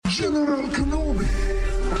General Kenobi.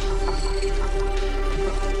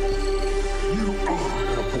 You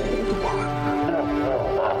are the bold one.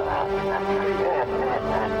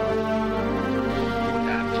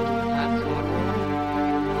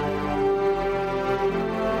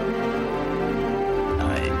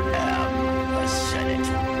 I am the Senate.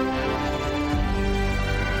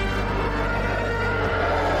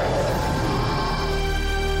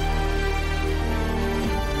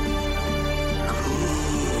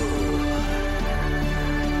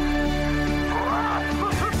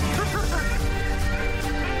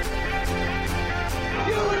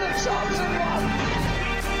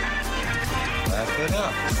 Laugh it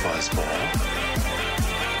up, fuzzball.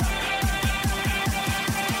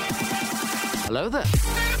 Hello there.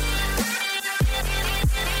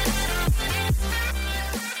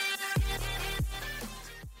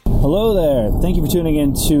 Hello there. Thank you for tuning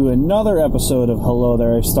in to another episode of Hello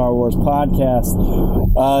There, a Star Wars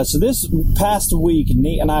podcast. So this past week,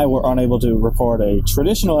 Nate and I were unable to record a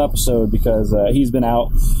traditional episode because he's been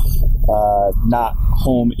out, not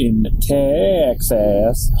home in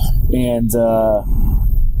Texas, and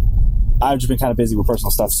I've just been kind of busy with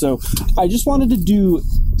personal stuff. So I just wanted to do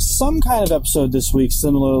some kind of episode this week,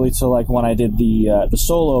 similarly to like when I did the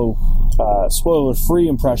solo spoiler-free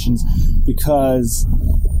impressions, because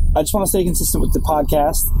I just want to stay consistent with the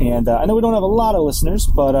podcast, and I know we don't have a lot of listeners,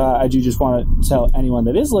 but I do just want to tell anyone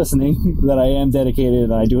that is listening that I am dedicated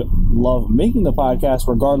and I do love making the podcast,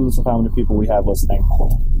 regardless of how many people we have listening.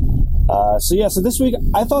 So this week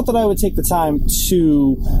I thought that I would take the time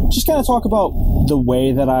to just kind of talk about the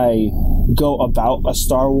way that I go about a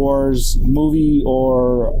Star Wars movie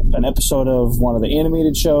or an episode of one of the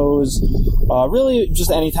animated shows. Really,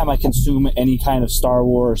 just anytime I consume any kind of Star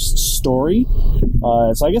Wars story.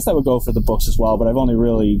 So I guess that would go for the books as well, but I've only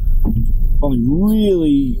really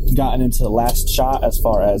gotten into the last shot as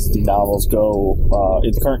far as the novels go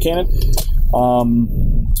in the current canon.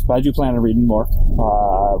 But I do plan on reading more.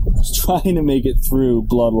 I was trying to make it through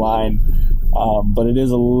Bloodline, but it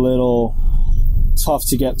is a little tough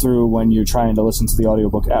to get through when you're trying to listen to the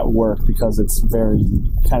audiobook at work because it's very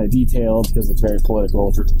kind of detailed, because it's very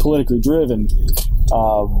politically driven.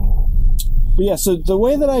 But yeah, so the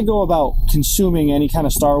way that I go about consuming any kind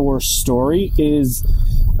of Star Wars story is,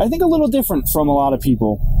 I think, a little different from a lot of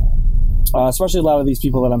people, especially a lot of these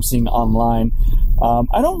people that I'm seeing online.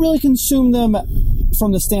 I don't really consume them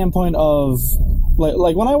from the standpoint of,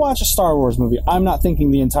 like when I watch a Star Wars movie, I'm not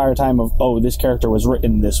thinking the entire time of, oh, this character was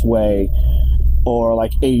written this way, or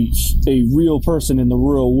like a real person in the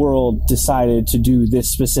real world decided to do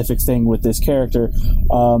this specific thing with this character.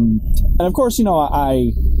 And of course,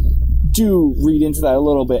 I do read into that a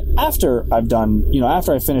little bit after I've done,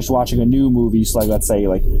 after I finished watching a new movie, so like, let's say,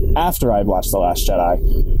 like, after I'd watched The Last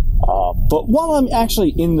Jedi. But while I'm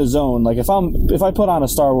actually in the zone, like if I put on a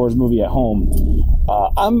Star Wars movie at home,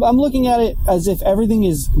 I'm looking at it as if everything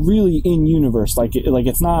is really in universe. Like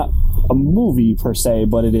it's not a movie per se,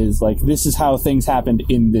 but it is like, this is how things happened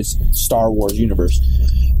in this Star Wars universe.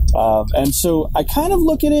 And so I kind of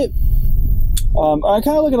look at it. I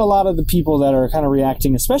kind of look at a lot of the people that are kind of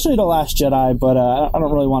reacting, especially to Last Jedi, but I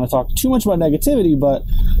don't really want to talk too much about negativity, but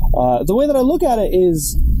the way that I look at it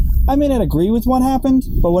is, I may not agree with what happened,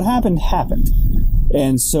 but what happened.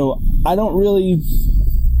 And so I didn't really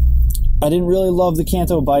love the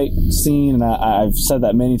Canto Bight scene, and I've said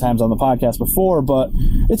that many times on the podcast before, but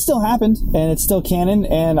it still happened, and it's still canon,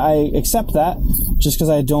 and I accept that. Just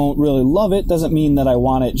because I don't really love it doesn't mean that I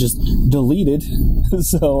want it just deleted.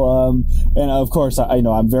 So, and of course, I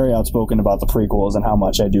know I'm very outspoken about the prequels and how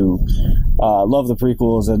much I do love the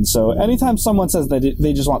prequels, and so anytime someone says that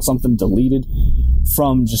they just want something deleted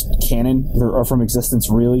from just canon or from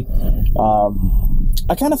existence, really,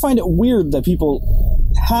 I kind of find it weird that people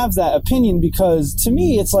have that opinion, because to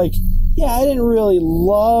me it's like, yeah, I didn't really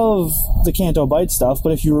love the Canto Bight stuff,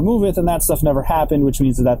 but if you remove it, then that stuff never happened, which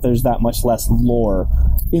means that there's that much less lore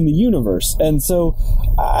in the universe. And so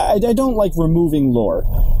I don't like removing lore.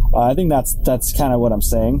 I think that's kind of what I'm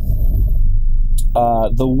saying.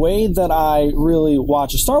 The way that I really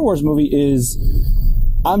watch a Star Wars movie is,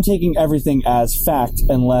 I'm taking everything as fact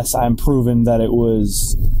unless I'm proven that it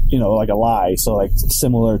was, like a lie. So like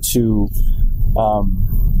similar to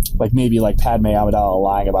like maybe like Padme Amidala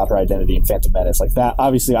lying about her identity in Phantom Menace, like that.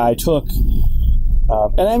 Obviously, I took,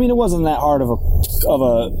 and I mean, it wasn't that hard of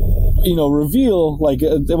a reveal. Like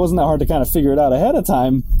it wasn't that hard to kind of figure it out ahead of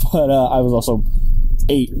time. But I was also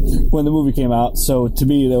 8 when the movie came out, so to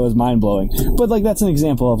me that was mind-blowing. But like, that's an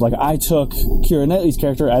example of like, I took Keira Knightley's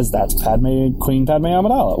character as that's Queen Padme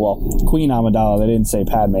Amidala. Well, Queen Amidala, they didn't say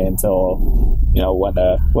Padme until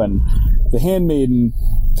when the handmaiden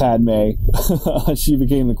Padme, she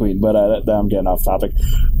became the queen. But I'm getting off topic.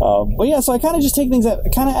 But yeah, so I kind of just take things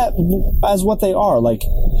as what they are. Like,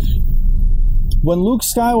 when Luke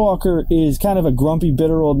Skywalker is kind of a grumpy,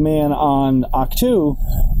 bitter old man on Ahch-To,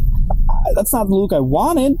 that's not the Luke I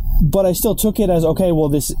wanted, but I still took it as, okay, well,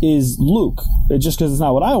 this is Luke. Just because it's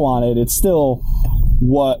not what I wanted, it's still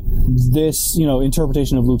what this,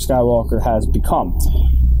 interpretation of Luke Skywalker has become.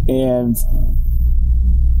 And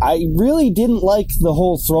I really didn't like the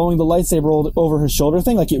whole throwing the lightsaber over his shoulder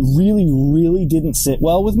thing. Like, it really, really didn't sit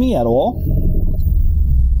well with me at all.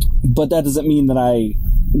 But that doesn't mean that I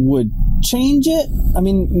would change it. I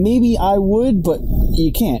mean, maybe I would, but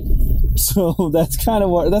you can't. So that's kind of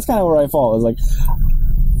where I fall. Is like,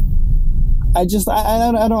 I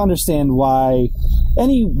don't understand why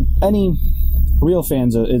any real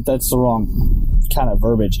fans. That's the wrong kind of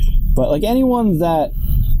verbiage. But like, anyone that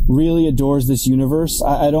really adores this universe,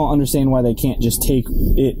 I don't understand why they can't just take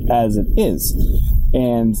it as it is.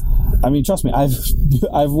 And I mean, trust me,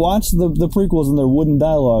 I've watched the prequels and their wooden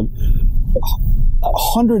dialogue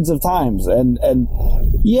hundreds of times, and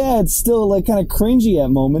yeah, it's still like kind of cringy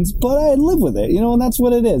at moments, but I live with it, and that's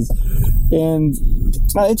what it is. And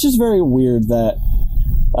it's just very weird that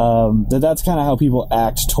that's kind of how people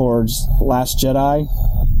act towards Last Jedi.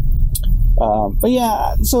 But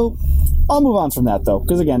yeah, so I'll move on from that, though,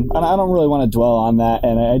 because again, I don't really want to dwell on that,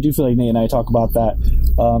 and I do feel like Nate and I talk about that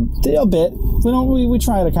a bit. We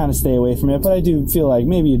try to kind of stay away from it, but I do feel like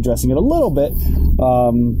maybe addressing it a little bit.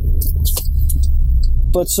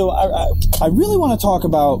 But so I really want to talk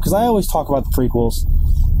about, because I always talk about the prequels.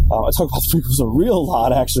 I talk about the prequels a real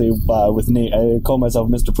lot, actually, with Nate. I called myself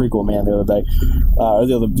Mr. Prequel Man the other day, or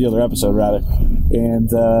the other episode, rather. And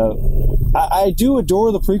I do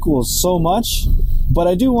adore the prequels so much, but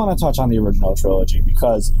I do want to touch on the original trilogy,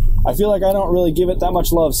 because I feel like I don't really give it that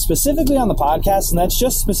much love, specifically on the podcast, and that's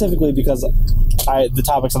just specifically because the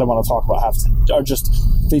topics that I want to talk about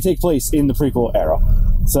they take place in the prequel era.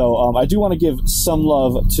 So I do want to give some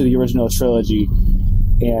love to the original trilogy.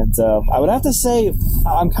 And I would have to say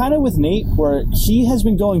I'm kind of with Nate, where he has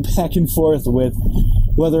been going back and forth with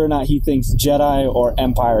whether or not he thinks Jedi or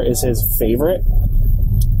Empire is his favorite.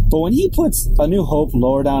 But when he puts A New Hope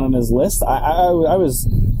lower down on his list, I was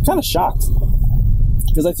kind of shocked.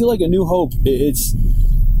 Because I feel like A New Hope, it's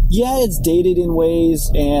dated in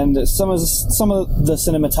ways, and some of the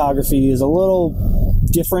cinematography is a little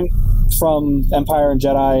different from Empire and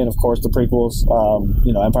Jedi, and of course the prequels,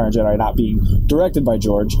 Empire and Jedi not being directed by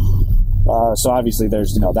George. So obviously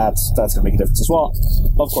there's, that's going to make a difference as well,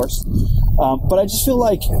 of course. But I just feel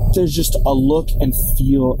like there's just a look and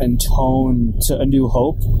feel and tone to A New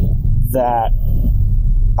Hope that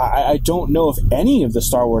I don't know if any of the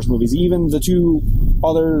Star Wars movies, even the two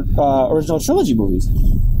other original trilogy movies,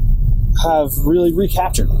 have really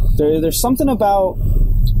recaptured. There's something about,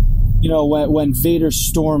 when Vader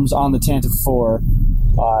storms on the Tantive 4,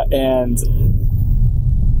 and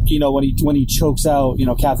when he chokes out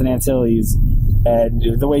Captain Antilles,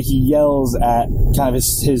 and the way he yells at kind of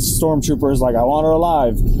his stormtroopers, like, I want her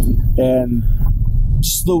alive, and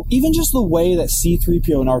even just the way that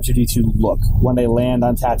C-3PO and R2-D2 look when they land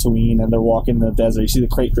on Tatooine and they're walking in the desert. You see the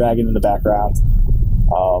Krayt Dragon in the background.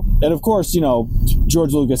 And of course,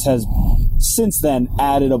 George Lucas has since then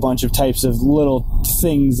added a bunch of types of little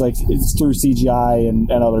things, like through CGI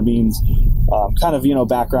and other means, kind of,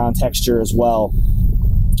 background texture as well.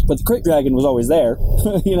 But the Krayt Dragon was always there,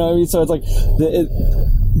 So it's like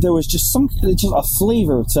there was just a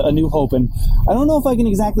flavor to A New Hope, and I don't know if I can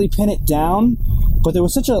exactly pin it down, but there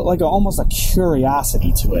was such almost a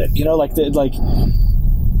curiosity to it,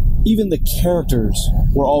 even the characters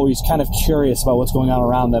were always kind of curious about what's going on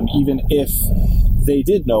around them, even if they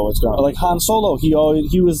did know what's going on. Like Han Solo, he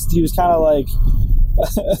was kind of like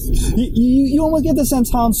you almost get the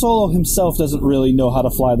sense Han Solo himself doesn't really know how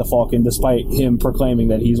to fly the Falcon, despite him proclaiming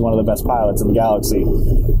that he's one of the best pilots in the galaxy.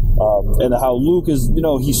 And how Luke is,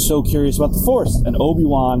 he's so curious about the Force, and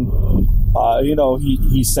Obi-Wan,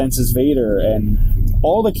 he senses Vader, and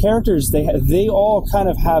all the characters, they all kind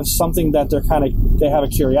of have something that they have a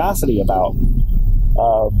curiosity about.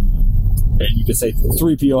 And you could say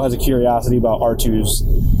 3PO has a curiosity about R2's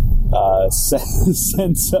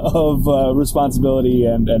sense of responsibility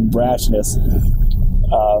and brashness.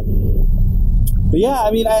 But yeah, I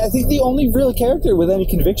mean, I think the only real character with any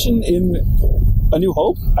conviction in A New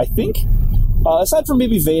Hope, I think, aside from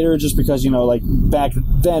maybe Vader, just because, back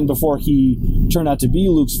then, before he turned out to be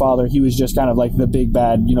Luke's father, he was just kind of like the big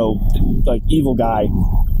bad, evil guy.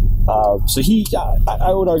 So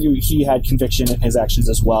I would argue he had conviction in his actions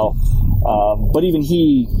as well. But even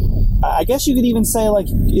he I guess you could even say, like,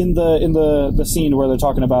 in the scene where they're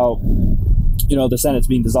talking about, you know, the Senate's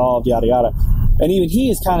being dissolved, yada yada, and even he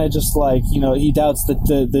is kind of just like, you know, he doubts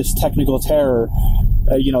that this technical terror,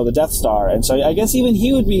 you know, the Death Star, and so I guess even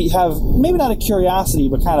he would have maybe not a curiosity,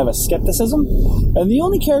 but kind of a skepticism. And the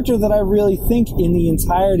only character that I really think in the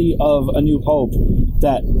entirety of A New Hope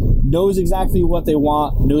that knows exactly what they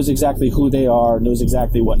want, knows exactly who they are, knows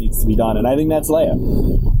exactly what needs to be done, and I think that's Leia.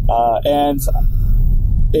 And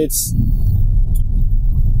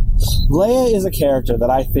Leia is a character that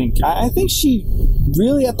I think she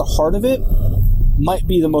really, at the heart of it, might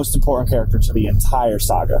be the most important character to the entire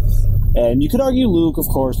saga. And you could argue Luke, of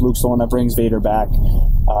course. Luke's the one that brings Vader back.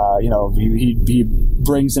 You know, he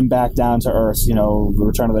brings him back down to Earth. You know, the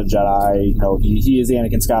Return of the Jedi. You know, he is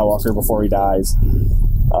Anakin Skywalker before he dies.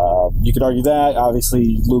 You could argue that.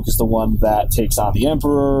 Obviously, Luke is the one that takes on the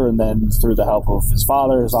Emperor, and then through the help of his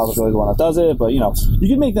father's really the one that does it. But, you know, you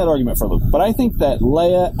could make that argument for Luke. But I think that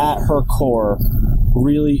Leia, at her core,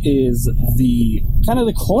 really is the kind of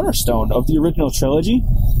the cornerstone of the original trilogy.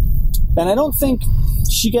 And I don't think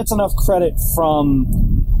she gets enough credit from...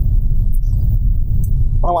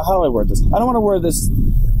 How do I word this? I don't want to word this...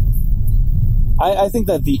 I think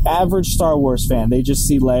that the average Star Wars fan, they just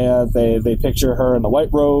see Leia, they picture her in the white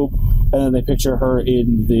robe, and then they picture her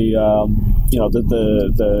in the you know,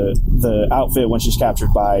 the outfit when she's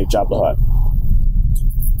captured by Jabba the Hutt.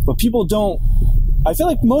 But people don't... I feel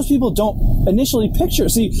like most people don't initially picture...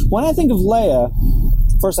 See, when I think of Leia...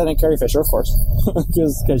 First, I think Carrie Fisher, of course,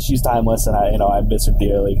 because she's timeless, and I miss her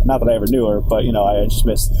dearly. Not that I ever knew her, but, you know, I just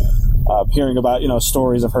miss hearing about, you know,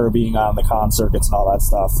 stories of her being on the con circuits and all that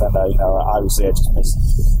stuff. And, you know, obviously I just miss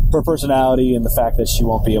her personality and the fact that she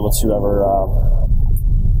won't be able to ever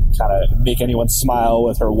kind of make anyone smile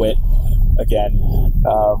with her wit again.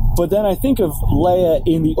 But then I think of Leia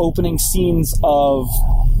in the opening scenes of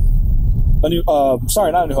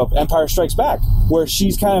Empire Strikes Back, where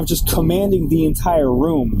she's kind of just commanding the entire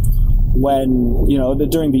room when, you know,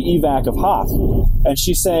 during the evac of Hoth, and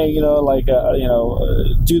she's saying, you know, like,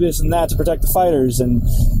 do this and that to protect the fighters, and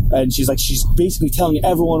she's basically telling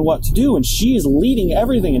everyone what to do, and she is leading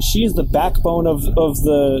everything, and she is the backbone of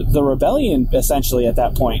the rebellion, essentially, at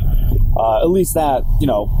that point. At least that, you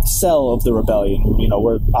know, cell of the rebellion. You know,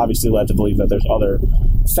 we're obviously led to believe that there's other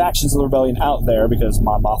factions of the rebellion out there because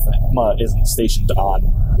Mon Mothma isn't stationed on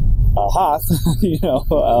Hoth, you know.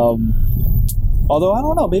 Although I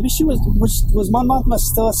don't know, maybe she was Mon Mothma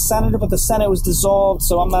still a senator, but the Senate was dissolved,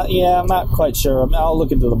 so I'm not quite sure. I'll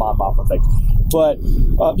look into the Mon Mothma thing. But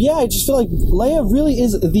I just feel like Leia really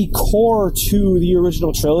is the core to the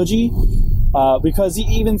original trilogy, because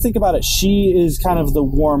even think about it, she is kind of the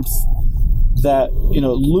warmth that, you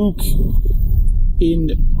know, Luke in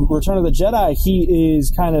Return of the Jedi, he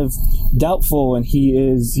is kind of doubtful, and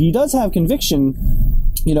he does have conviction,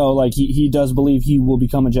 you know, like he does believe he will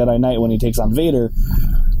become a Jedi Knight when he takes on Vader,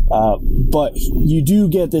 but you do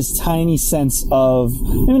get this tiny sense of,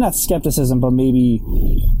 maybe not skepticism, but maybe,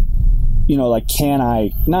 you know, like,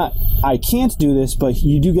 I can't do this, but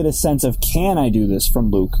you do get a sense of, can I do this,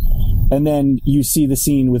 from Luke? And then you see the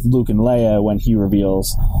scene with Luke and Leia when he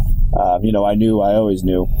reveals, you know, I always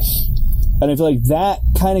knew. And I feel like that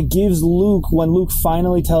kind of gives Luke, when Luke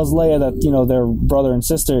finally tells Leia that, you know, they're brother and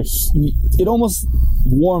sister, it almost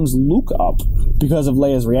warms Luke up because of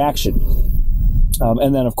Leia's reaction.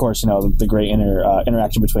 And then, of course, you know, the great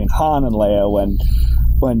interaction between Han and Leia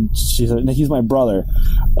when she said, he's my brother.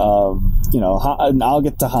 You know, and I'll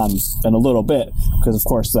get to Han in a little bit, because, of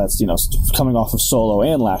course, that's, you know, coming off of Solo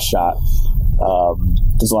and Last Shot.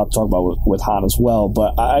 There's a lot to talk about with Han as well,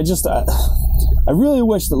 but I really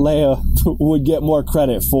wish that Leia would get more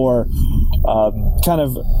credit for kind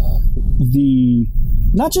of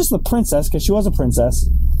not just the princess, because she was a princess,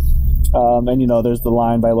 and, you know, there's the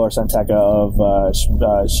line by Laura Santeca of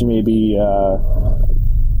she may be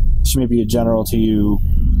a general to you,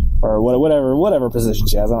 or whatever position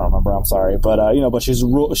she has. I don't remember. I'm sorry, but you know, but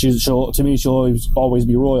she'll to me, she'll always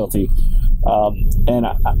be royalty. And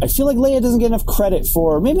I feel like Leia doesn't get enough credit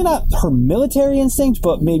for, maybe not her military instinct,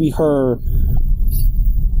 but maybe her,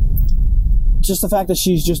 just the fact that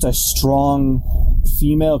she's just a strong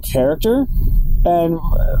female character, and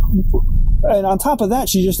on top of that,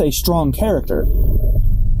 she's just a strong character.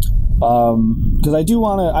 because I do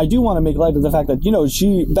want to make light of the fact that, you know,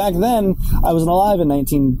 she, back then, I wasn't alive in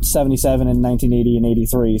 1977 and 1980 and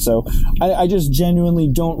 83, so I just genuinely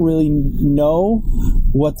don't really know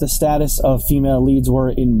what the status of female leads were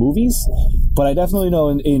in movies, but I definitely know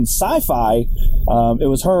in sci-fi, it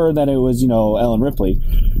was her, then it was, you know, Ellen Ripley.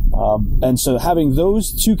 And so having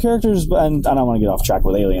those two characters, and I don't want to get off track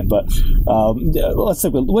with Alien, but let's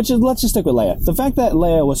just stick with Leia. The fact that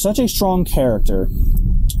Leia was such a strong character,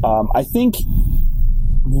 I think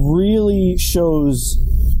really shows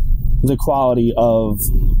the quality of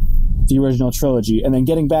the original trilogy. And then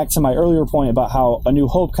getting back to my earlier point about how A New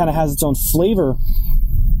Hope kind of has its own flavor,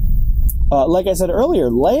 like I said earlier,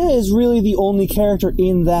 Leia is really the only character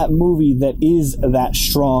in that movie that is that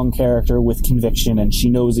strong character with conviction, and she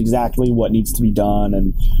knows exactly what needs to be done,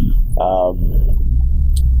 and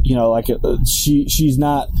you know, like she's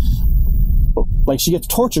not like, she gets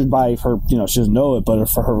tortured by her, you know, she doesn't know it, but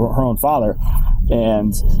for her own father,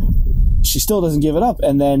 and she still doesn't give it up.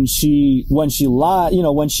 And then when she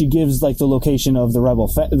gives like the location of the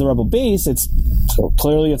rebel base, it's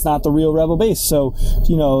clearly it's not the real rebel base. So,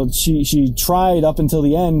 you know, she tried up until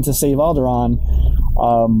the end to save Alderaan,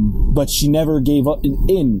 but she never gave up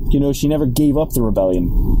you know, she never gave up the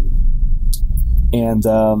rebellion. And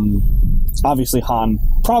obviously Han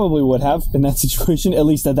probably would have in that situation, at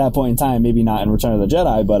least at that point in time. Maybe not in Return of the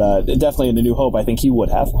Jedi, but definitely in A New Hope, I think he would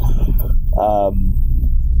have.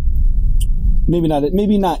 Maybe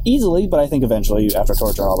not easily, but I think eventually, after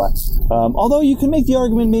torture and all that. Although you can make the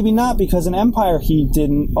argument maybe not, because in Empire he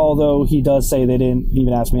didn't, although he does say they didn't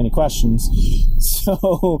even ask me any questions.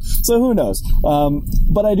 So who knows?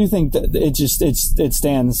 But I do think that it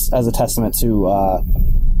stands as a testament to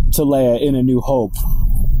Leia in A New Hope.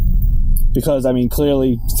 Because, I mean,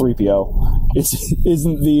 clearly 3PO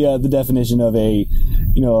isn't the definition of a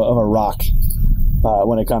rock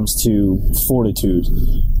when it comes to fortitude.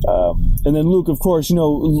 And then Luke, of course, you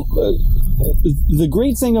know, the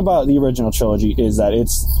great thing about the original trilogy is that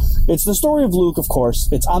it's the story of Luke, of course.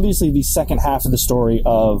 It's obviously the second half of the story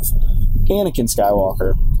of Anakin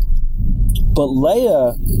Skywalker. But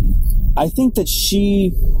Leia, I think that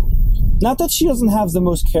not that she doesn't have the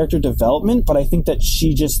most character development, but I think that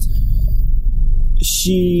she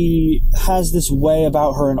has this way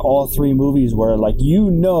about her in all three movies where, like,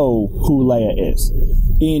 you know who Leia is.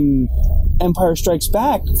 In Empire Strikes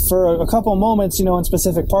Back, for a couple moments, you know, in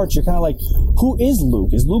specific parts, you're kind of like, who is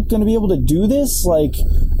Luke? Is Luke going to be able to do this? Like,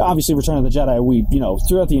 obviously, Return of the Jedi, you know,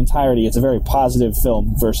 throughout the entirety, it's a very positive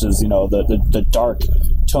film versus, you know, the dark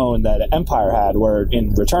tone that Empire had, where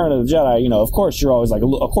in Return of the Jedi, you know, of course, you're always like,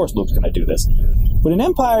 of course Luke's going to do this. But in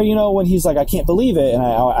Empire, you know, when he's like, I can't believe it, and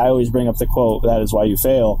I always bring up the quote, that is why you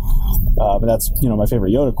fail, but that's, you know, my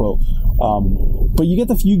favorite Yoda quote. But you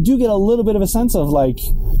do get a little bit of a sense of, like,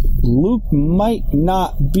 Luke might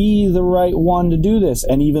not be the right one to do this,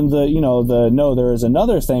 and even no, there is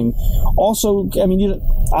another thing. Also, I mean,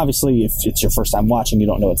 obviously, if it's your first time watching, you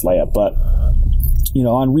don't know it's Leia, but, you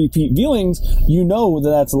know, on repeat viewings, you know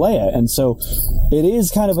that's Leia, and so it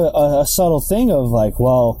is kind of a subtle thing of, like,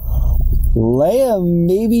 well, Leia,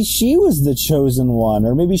 maybe she was the chosen one,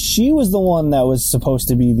 or maybe she was the one that was supposed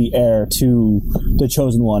to be the heir to the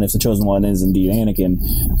chosen one, if the chosen one is indeed Anakin,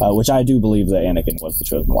 which I do believe that Anakin was the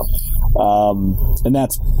chosen one. And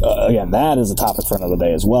that's, again, that is a topic for another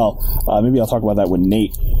day as well. Maybe I'll talk about that with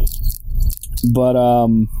Nate. But,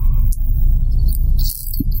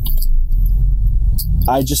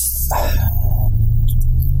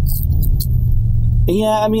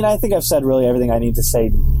 yeah, I mean, I think I've said really everything I need to say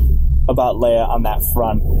about Leia on that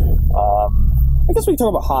front. I guess we can talk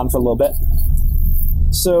about Han for a little bit.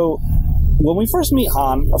 So, when we first meet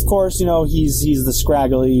Han, of course, you know, he's the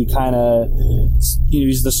scraggly kind of, you know,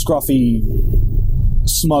 he's the scruffy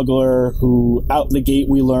smuggler who, out the gate,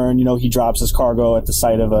 we learn, you know, he drops his cargo at the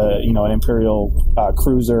site of an Imperial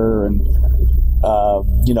cruiser, and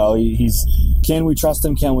you know, he's, can we trust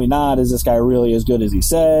him? Can we not? Is this guy really as good as he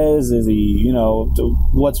says? Is he, you know,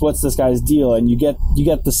 what's this guy's deal? And you get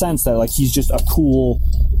the sense that, like, he's just a cool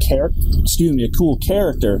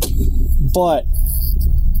character. But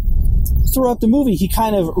throughout the movie, he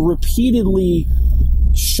kind of repeatedly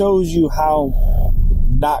shows you how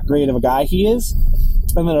not great of a guy he is.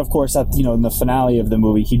 And then, of course, in the finale of the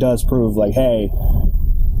movie, he does prove, like, hey,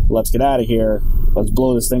 let's get out of here. Let's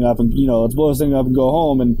blow this thing up and go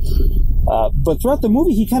home. And but throughout the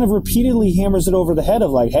movie, he kind of repeatedly hammers it over the head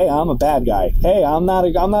of, like, hey, I'm a bad guy. Hey, I'm not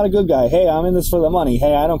a good guy. Hey, I'm in this for the money.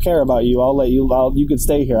 Hey, I don't care about you. You can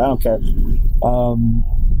stay here. I don't care. And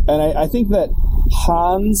I think that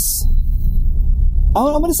Han's,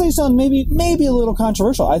 I'm going to say something maybe a little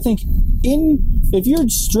controversial. I think in if you're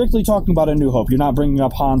strictly talking about A New Hope, you're not bringing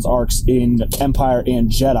up Han's arcs in Empire and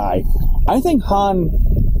Jedi. I think Han,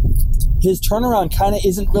 his turnaround kind of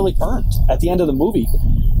isn't really earned at the end of the movie.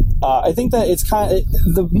 I think that it's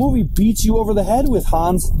the movie beats you over the head with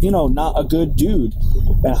Han's, not a good dude.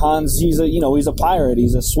 And Han's, he's a pirate,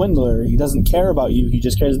 he's a swindler, he doesn't care about you, he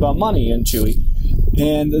just cares about money and Chewie.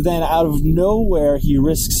 And then out of nowhere, he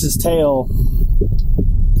risks his tail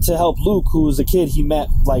to help Luke, who was a kid he met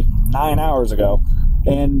like 9 hours ago.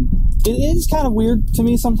 And it is kind of weird to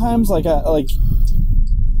me sometimes. Of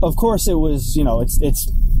course it was, it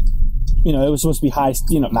was supposed to be high,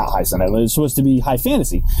 not high sci-fi, it was supposed to be high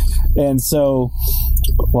fantasy. And so,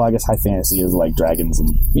 well, I guess high fantasy is like dragons and,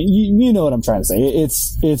 you know what I'm trying to say.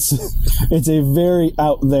 It's a very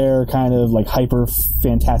out there kind of like hyper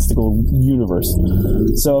fantastical universe.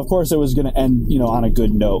 So of course it was going to end, on a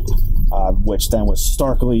good note, which then was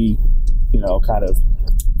starkly, kind of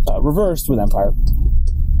reversed with Empire.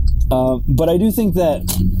 But I do think that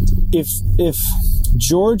if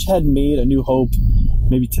George had made A New Hope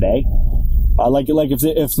maybe today,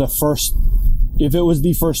 if it was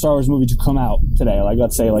the first Star Wars movie to come out today, like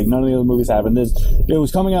let's say like none of the other movies happened, it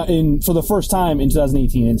was coming out for the first time in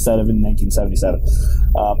 2018 instead of in 1977.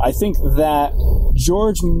 I think that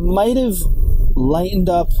George might have lightened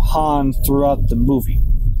up Han throughout the movie,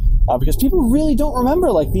 because people really don't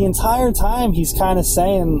remember, like the entire time he's kind of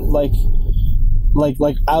saying like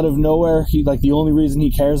out of nowhere, he like the only reason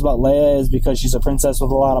he cares about Leia is because she's a princess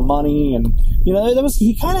with a lot of money, and he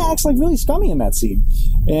kind of acts like really scummy in that scene.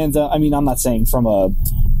 And I'm not saying change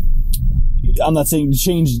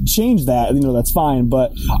that, that's fine,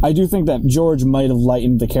 but I do think that George might have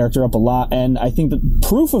lightened the character up a lot, and I think the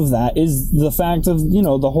proof of that is the fact of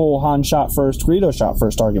the whole Han shot first, Greedo shot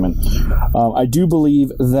first argument. I do believe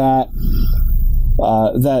that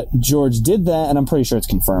George did that, and I'm pretty sure it's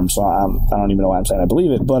confirmed, so I don't even know why I'm saying I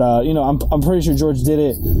believe it, but I'm pretty sure George did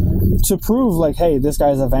it to prove like, hey, this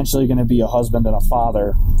guy's eventually going to be a husband and a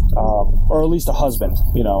father, or at least a husband,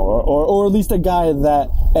 or at least a guy that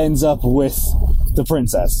ends up with the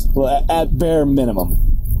princess, at bare minimum.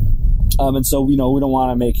 And so we don't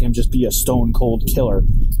want to make him just be a stone cold killer.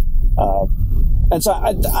 And so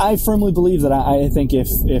I firmly believe that I think if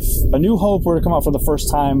A New Hope were to come out for the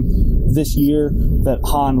first time this year, that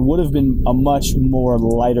Han would have been a much more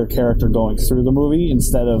lighter character going through the movie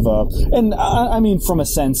instead of, and I mean from a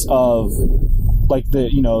sense of like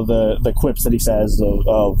the quips that he says of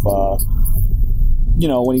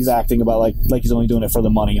when he's acting about like he's only doing it for the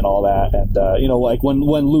money and all that, and like when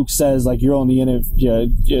Luke says like you're only in it,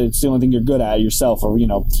 it's the only thing you're good at yourself, or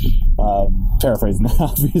paraphrasing that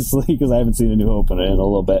obviously because I haven't seen A New Hope in a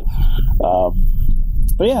little bit,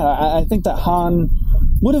 but yeah, I think that Han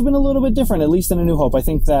would have been a little bit different, at least in A New Hope. I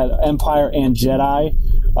think that Empire and Jedi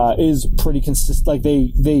is pretty consistent. Like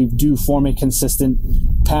they do form a consistent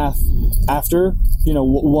path after,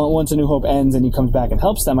 once A New Hope ends and he comes back and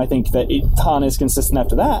helps them. I think that Han is consistent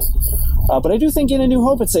after that. But I do think in A New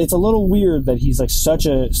Hope it's a little weird that he's like such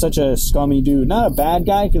a scummy dude. Not a bad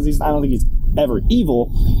guy, because I don't think he's ever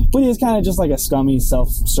evil, but he's kind of just like a scummy,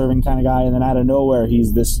 self-serving kind of guy, and then out of nowhere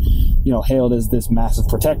he's this, hailed as this massive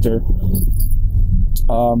protector.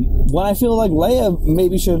 When I feel like Leia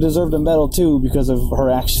maybe should have deserved a medal too because of her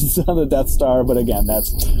actions on the Death Star, but again, then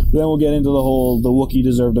we'll get into the Wookiee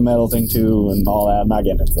deserved a medal thing too and all that. I'm not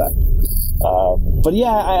getting into that. But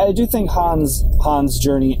yeah, I do think Han's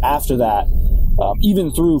journey after that,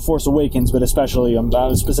 even through Force Awakens, but especially I'm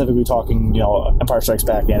specifically talking, Empire Strikes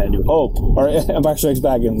Back and A New Hope, or Empire Strikes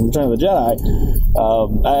Back and Return of the Jedi.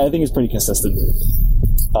 I think it's pretty consistent.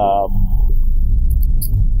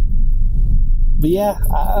 But yeah,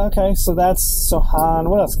 okay, so Han.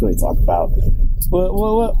 What else can we talk about?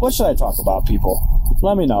 What should I talk about, people?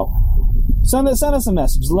 Let me know. Send us a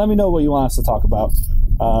message. Let me know what you want us to talk about.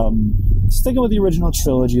 Sticking with the original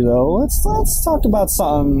trilogy, though, let's talk about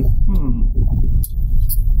something.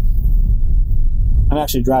 I'm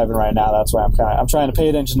actually driving right now. That's why I'm trying to pay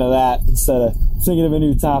attention to that instead of thinking of a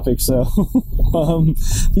new topic. So,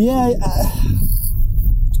 yeah.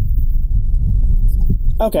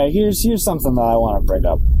 Okay, here's something that I want to bring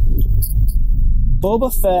up.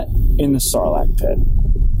 Boba Fett in the Sarlacc pit.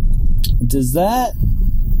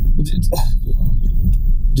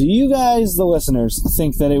 Do you guys, the listeners,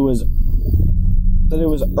 think that it was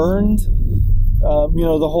earned?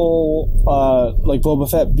 The whole like Boba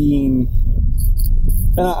Fett being,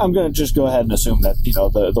 and I'm gonna just go ahead and assume that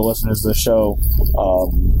the listeners of the show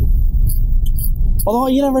Although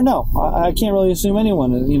you never know. I can't really assume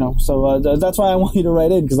anyone, so that's why I want you to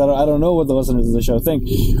write in, because I don't know what the listeners of the show think.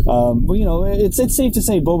 But, it's safe to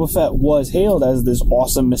say Boba Fett was hailed as this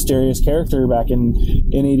awesome, mysterious character back in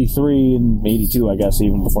 83 and 82, I guess,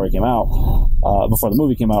 even before he came out. Before the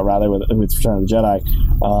movie came out, rather, with Return of the Jedi.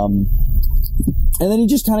 And then he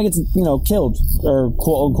just kind of gets, killed, or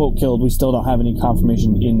quote-unquote killed. We still don't have any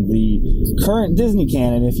confirmation in the current Disney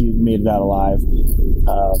canon if he made it out alive.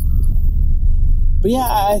 But yeah,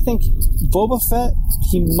 I think Boba Fett,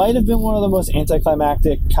 he might have been one of the most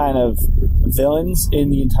anticlimactic kind of villains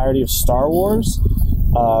in the entirety of Star Wars.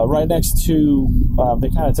 Right next to, they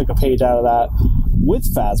kind of took a page out of that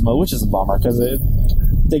with Phasma, which is a bummer, because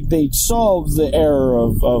they solved the error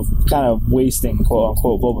of kind of wasting,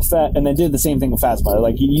 quote-unquote, Boba Fett, and then did the same thing with Phasma.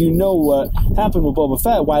 Like, you know what happened with Boba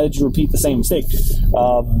Fett, why did you repeat the same mistake?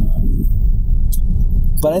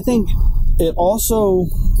 But I think it also...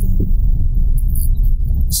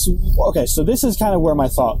 So this is kind of where my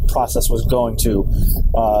thought process was going to.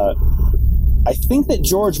 I think that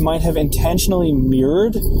George might have intentionally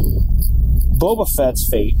mirrored Boba Fett's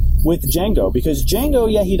fate with Jango, because Jango,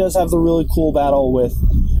 yeah, he does have the really cool battle with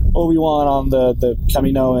Obi-Wan on the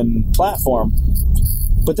Kaminoan platform,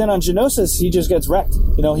 but then on Geonosis, he just gets wrecked.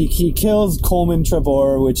 He kills Coleman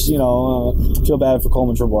Trebor, which, feel bad for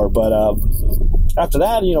Coleman Trebor, but after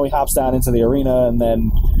that, he hops down into the arena, and then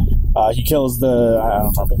he kills I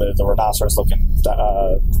don't remember the rhinoceros-looking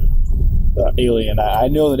alien. I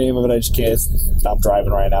know the name of it, I just can't. I'm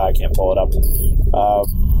driving right now, I can't pull it up.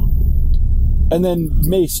 And then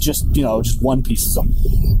Mace just one pieces him.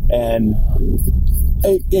 And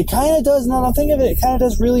it kind of does, now that I'm thinking of it, it kind of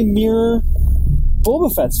does really mirror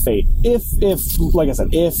Boba Fett's fate. If, like I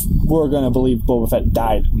said, if we're going to believe Boba Fett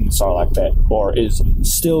died in the Sarlacc pit, or is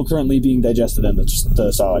still currently being digested in the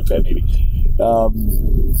Sarlacc pit, maybe.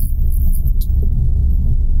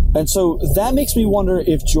 And so that makes me wonder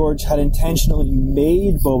if George had intentionally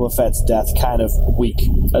made Boba Fett's death kind of weak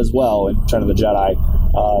as well in Return of the Jedi,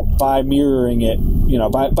 by mirroring it,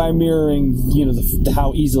 by mirroring,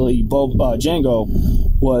 how easily Jango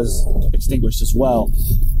was extinguished as well.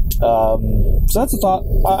 So that's a thought.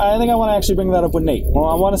 I think I want to actually bring that up with Nate. Well,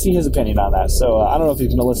 I want to see his opinion on that. So I don't know if he's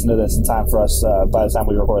going to listen to this in time for us by the time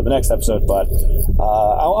we record the next episode, but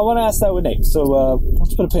I want to ask that with Nate. So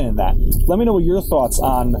let's put a pin in that. Let me know what your thoughts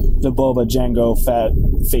on the Boba Jango Fett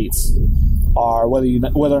fates are, whether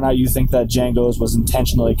or not you think that Jango's was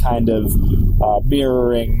intentionally kind of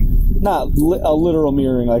mirroring, not a literal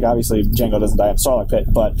mirroring, like obviously Jango doesn't die in Sarlacc pit,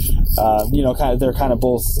 but they're kind of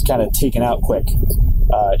both kind of taken out quick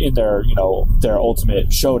in their ultimate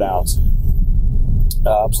showdowns.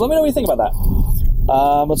 So let me know what you think about that.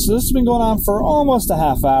 So this has been going on for almost a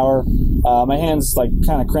half hour. My hand's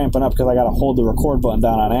kind of cramping up because I got to hold the record button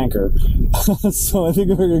down on Anchor. So I think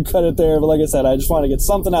we're going to cut it there. But like I said, I just want to get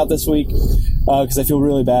something out this week because I feel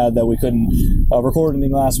really bad that we couldn't record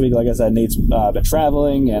anything last week. Like I said, Nate's been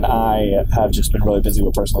traveling and I have just been really busy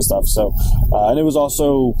with personal stuff. So, and it was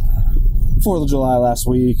also 4th of July last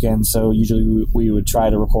week, and so usually we would try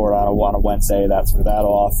to record on a Wednesday. That threw that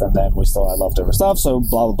off, and then we still had leftover stuff, so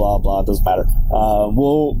blah, blah, blah, blah, it doesn't matter.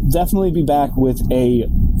 We'll definitely be back with a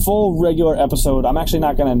full regular episode. I'm actually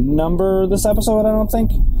not going to number this episode, I don't think,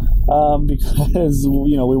 because,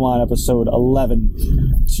 we want episode 11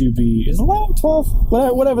 to be, is 11, 12?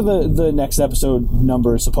 Whatever the next episode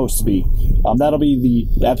number is supposed to be. That'll be the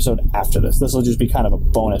episode after this. This will just be kind of a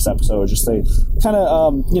bonus episode, just to kind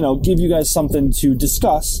of, give you guys something to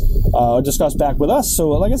discuss back with us.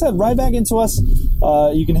 So like I said, write back into us.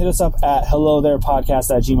 You can hit us up at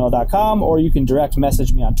hellotherepodcast@gmail.com, or you can direct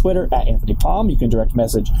message me on Twitter at Anthony Palm. You can direct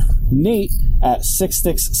message Nate at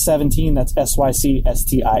SyxStix17. That's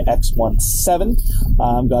SYCSTIX17.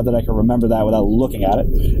 I'm glad that I can remember that without looking at it.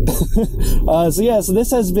 So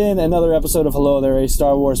this has been another episode of Hello There, a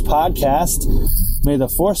Star Wars podcast. May the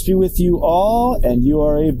Force be with you all, and you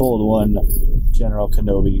are a bold one, General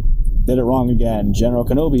Kenobi. Did it wrong again. General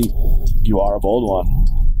Kenobi, you are a bold one.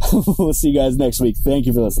 We'll see you guys next week. Thank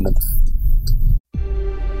you for listening.